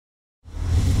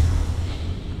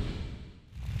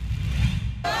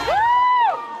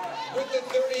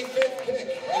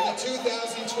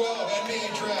2012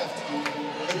 NBA Draft,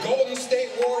 the Golden State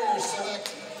Warriors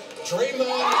select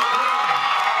Draymond.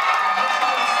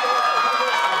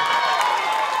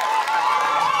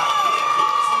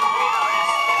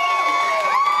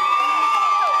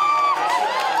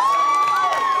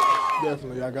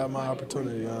 Definitely, I got my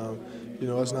opportunity. You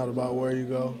know, it's not about where you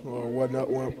go or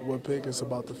what pick. It's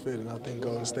about the fit, and I think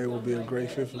Golden State will be a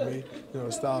great fit for me. You know,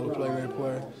 the style of play they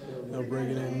play. You know,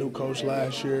 bringing in a new coach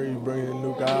last year, you bringing in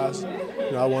new guys.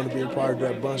 You know, I want to be a part of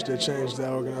that bunch that changed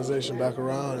that organization back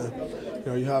around. And you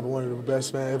know, you have one of the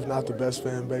best if not the best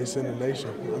fan base in the nation.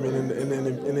 I mean, in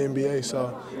the NBA.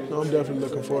 So, you know, I'm definitely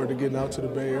looking forward to getting out to the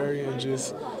Bay Area and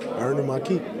just earning my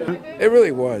keep. It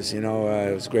really was. You know,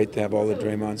 it was great to have all the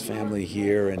Draymond's family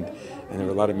here, and there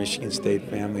were a lot of Michigan State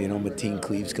family. You know, Mateen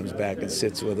Cleaves comes back and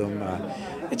sits with them.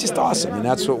 It's just awesome, and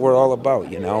that's what we're all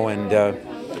about, you know.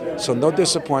 And so no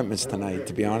disappointments tonight,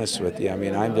 to be honest with you. I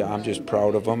mean, I'm just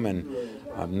proud of him, and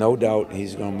no doubt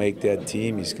he's going to make that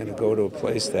team. He's going to go to a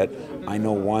place that I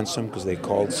know wants him because they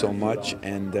called so much,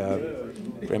 and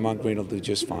Draymond Green will do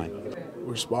just fine.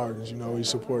 We're Spartans, you know, we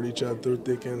support each other through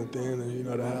thick and thin, and, you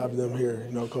know, to have them here.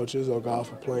 You know, Coach Izzo got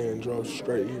off a plane and drove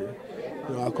straight here.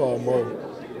 You know, I called Mo.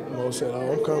 Mo said,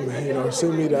 "Oh, I'm coming, you know,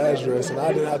 send me the address." And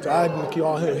I didn't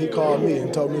call him. He called me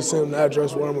and told me to send him the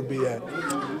address where I'm going to be at.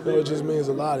 You know, it just means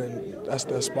a lot, and that's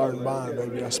that Spartan bond,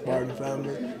 baby, that Spartan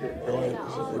family. You know,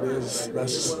 it is,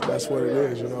 that's what it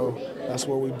is, you know. That's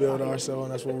what we build ourselves,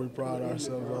 and that's what we pride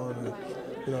ourselves on. And,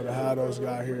 you know, to have those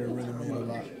guys here, it really means a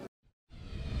lot.